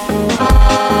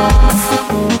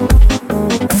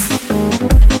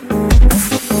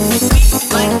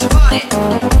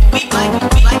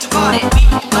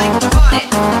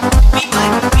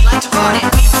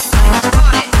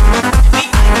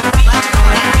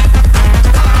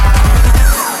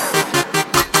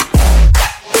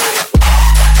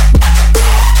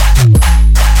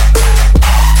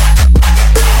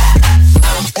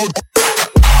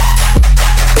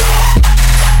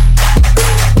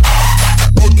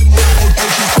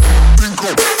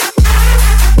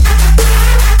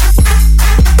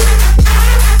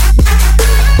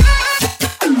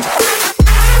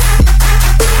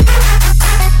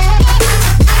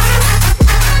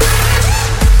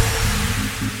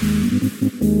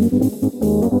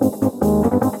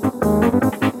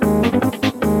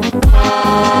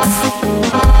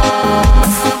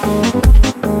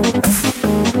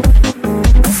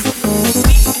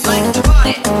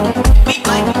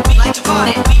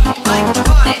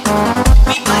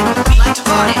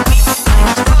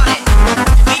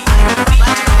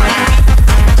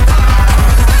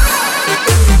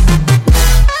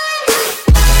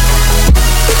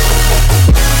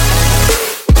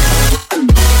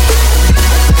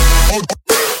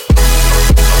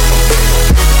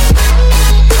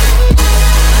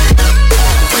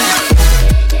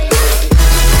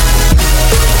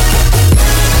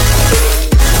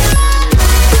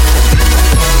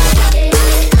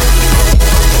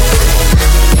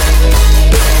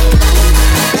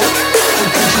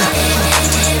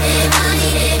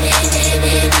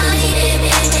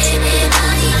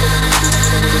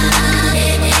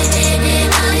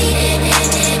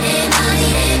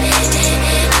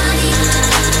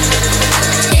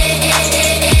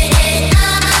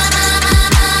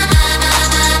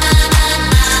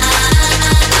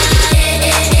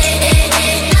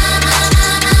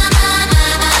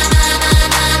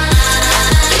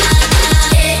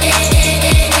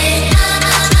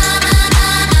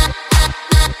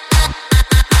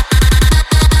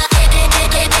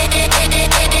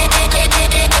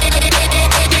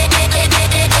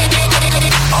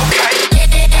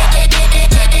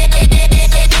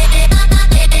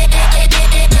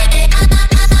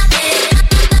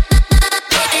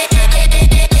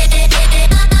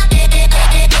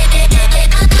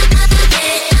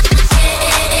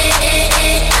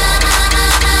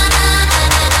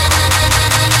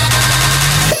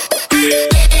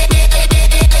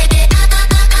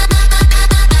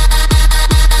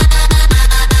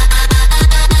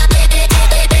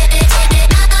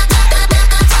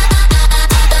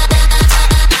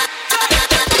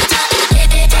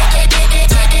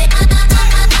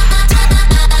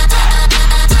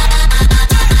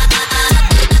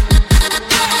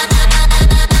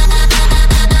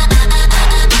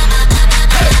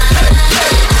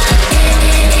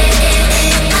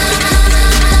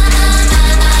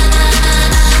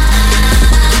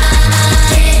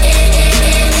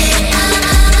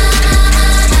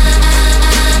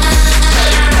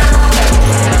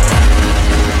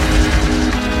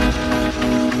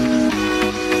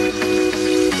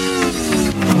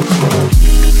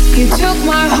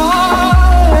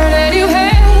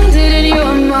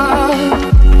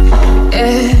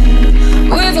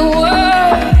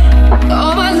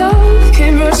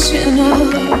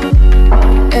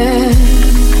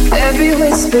 Baby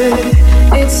whisper,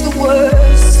 it's the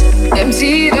worst.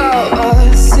 Emptied out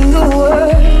a single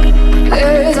word.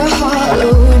 There's a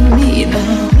hollow in me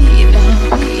now.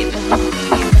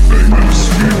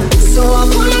 So I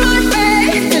put my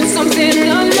faith in something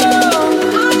unknown.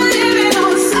 I'm living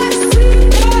on such sweet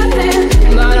nothing,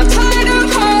 but I'm tired of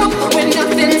hope with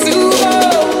nothing to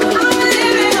hold. I'm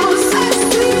living on such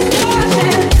sweet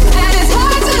nothing, and it's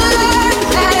hard to learn,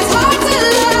 and it's hard to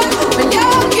love when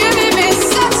you're giving me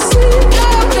such sweet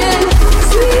nothing,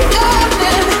 sweet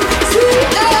nothing, sweet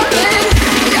nothing.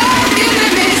 You're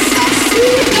giving me such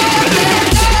sweet nothing.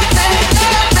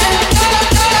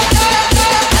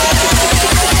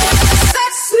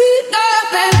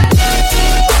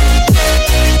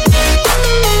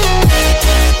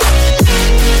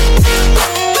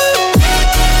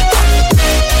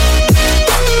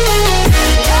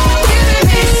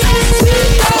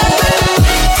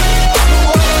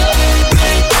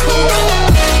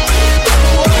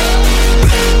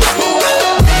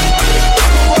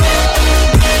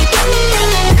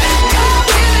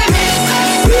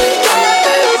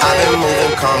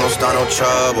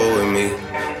 Trouble with me.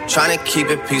 Trying to keep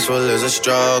it peaceful is a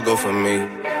struggle for me.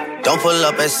 Don't pull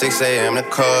up at 6 a.m. to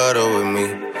cuddle with me.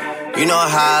 You know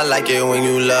how I like it when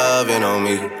you loving on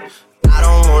me. I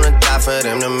don't wanna die for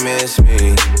them to miss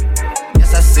me.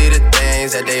 Yes, I see the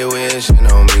things that they wishing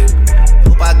on me.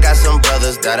 Hope I got some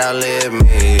brothers that outlive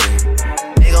me.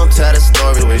 They gon' tell the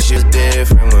story when shit's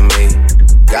different with me.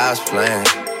 God's plan,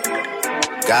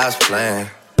 God's plan.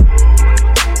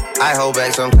 I hold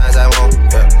back sometimes I won't,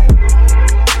 yeah.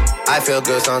 I feel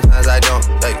good, sometimes I don't,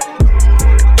 hey.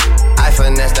 I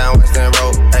finesse down Western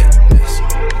Road, hey, yes.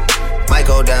 Might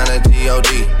go down to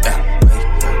G.O.D., yeah, hey.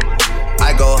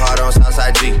 I go hard on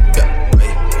Southside G, yeah,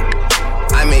 hey.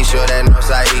 I make sure that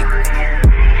Northside E.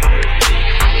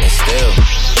 And still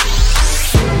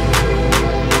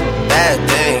bad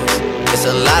things, it's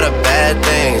a lot of bad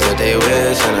things that they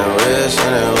wish and they wish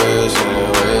and they wish and they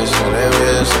wish and they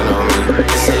wish on me.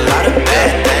 It's a lot of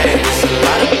bad things, it's a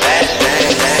lot of bad things.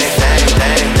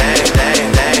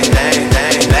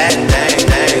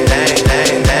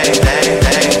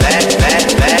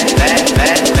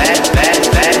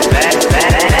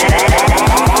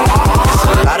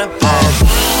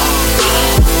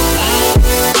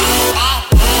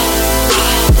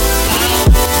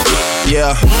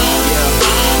 Yeah.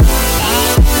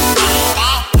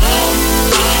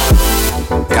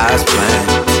 God's plan.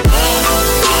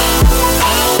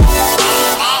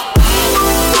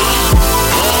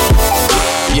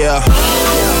 Yeah.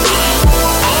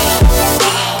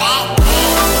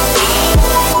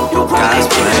 God's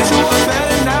plan.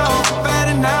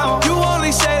 Better now. You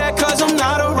only say that 'cause I'm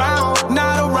not around,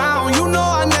 not around. You know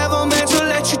I never meant to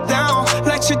let you down,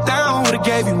 let you down. Would've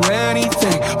gave you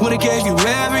anything, would've gave you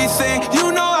everything.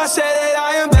 You know I said that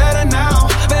I am better now,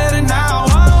 better now.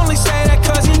 I only say that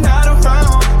 'cause you're not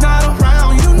around, not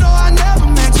around. You know I never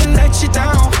meant to let you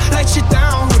down, let you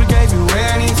down. Would've gave you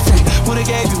anything, would've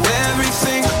gave you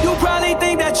everything. You probably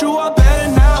think that you are better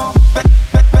now,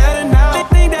 better now.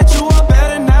 Think that you are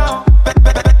better now,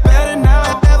 better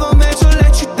now. Never meant to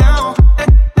let you down,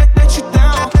 let you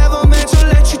down. Never meant to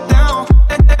let you down,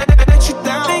 let you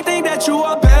down. Think that you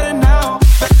are better now,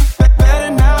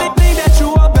 better now. Think that you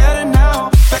are better now,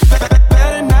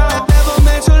 better now. Never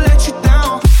meant to let you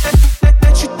down,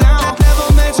 let you down. Never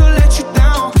meant to let you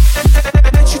down,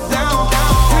 let you down.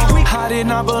 I did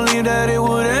not believe that it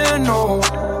would end, no.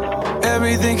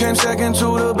 Everything came second to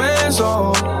the band,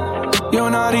 so you're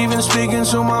not even speaking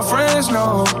to my friends,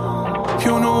 no.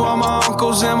 You knew all my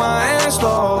uncles and my aunts,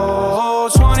 though.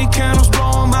 20 candles,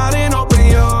 blow them out and open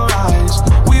your eyes.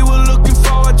 We were looking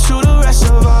forward to the rest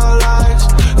of our lives.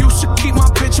 Used to keep my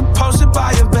picture posted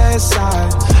by your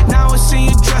bedside. Now I see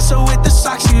you dresser with the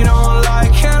socks you don't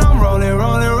like. And I'm rolling,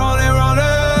 rolling, rolling,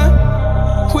 rolling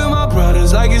with my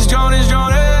brothers like it's Jonas,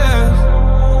 Jonas.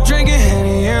 Drinking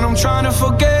Henny and I'm trying to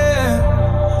forget,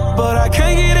 but I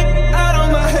can't get it out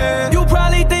of my head. You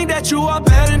probably think that you are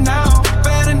better now,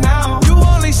 better now. You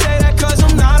only say that 'cause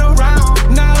I'm not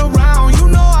around, not around. You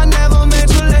know I never meant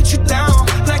to let you down,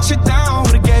 let you down.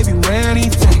 Would've gave you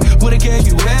anything, would've gave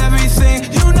you everything.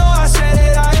 You know I said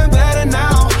that I am better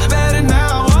now, better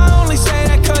now. I only say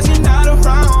that 'cause you're not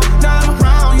around, not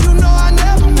around. You know I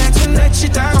never meant to let you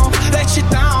down, let you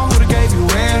down. Would've gave you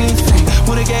anything,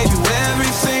 would've gave you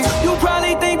everything. You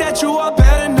probably think that you are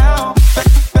better now,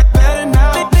 better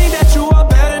now. Think that you are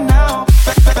better now,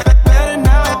 better now.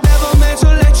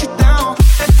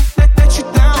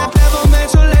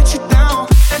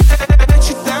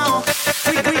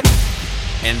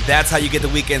 how you get the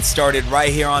weekend started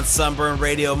right here on Sunburn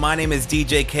Radio. My name is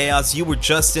DJ Chaos. You were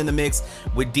just in the mix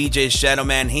with DJ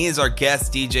Shadowman. He is our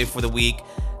guest DJ for the week.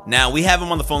 Now, we have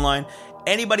him on the phone line.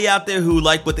 Anybody out there who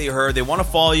liked what they heard, they want to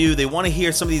follow you, they want to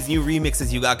hear some of these new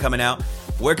remixes you got coming out,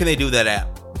 where can they do that at?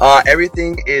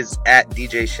 Everything is at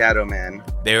DJ Shadowman.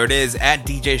 There it is, at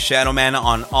DJ Shadowman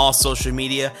on all social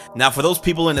media. Now, for those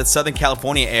people in the Southern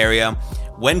California area,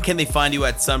 when can they find you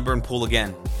at Sunburn Pool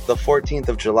again? The 14th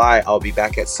of July, I'll be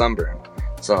back at Sunburn.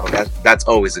 So that's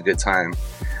always a good time.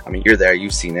 I mean, you're there.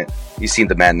 You've seen it. You've seen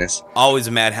the madness. Always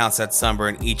a madhouse at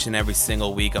Sunburn each and every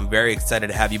single week. I'm very excited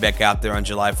to have you back out there on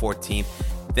July 14th.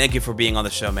 Thank you for being on the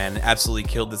show, man. Absolutely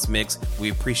killed this mix.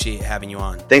 We appreciate having you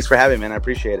on. Thanks for having me, man. I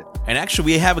appreciate it. And actually,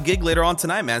 we have a gig later on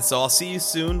tonight, man. So I'll see you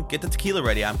soon. Get the tequila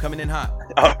ready. I'm coming in hot.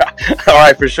 All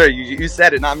right, for sure. You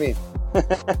said it, not me.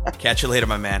 Catch you later,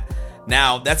 my man.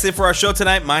 Now, that's it for our show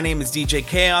tonight. My name is DJ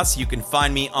Chaos. You can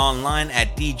find me online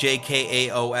at DJKAOSSD.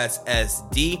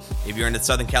 If you're in the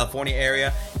Southern California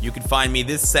area, you can find me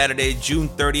this Saturday, June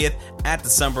 30th at the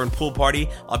Sunburn Pool Party.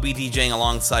 I'll be DJing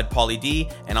alongside Pauly D.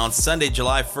 And on Sunday,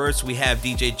 July 1st, we have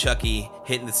DJ Chucky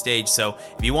hitting the stage. So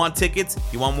if you want tickets,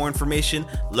 if you want more information,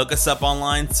 look us up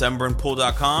online,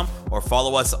 sunburnpool.com, or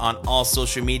follow us on all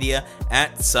social media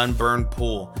at Sunburn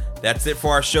Pool. That's it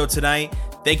for our show tonight.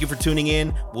 Thank you for tuning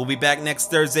in. We'll be back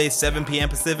next Thursday, 7 p.m.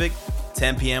 Pacific,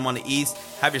 10 p.m. on the East.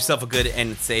 Have yourself a good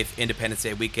and safe Independence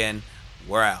Day weekend.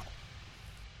 We're out.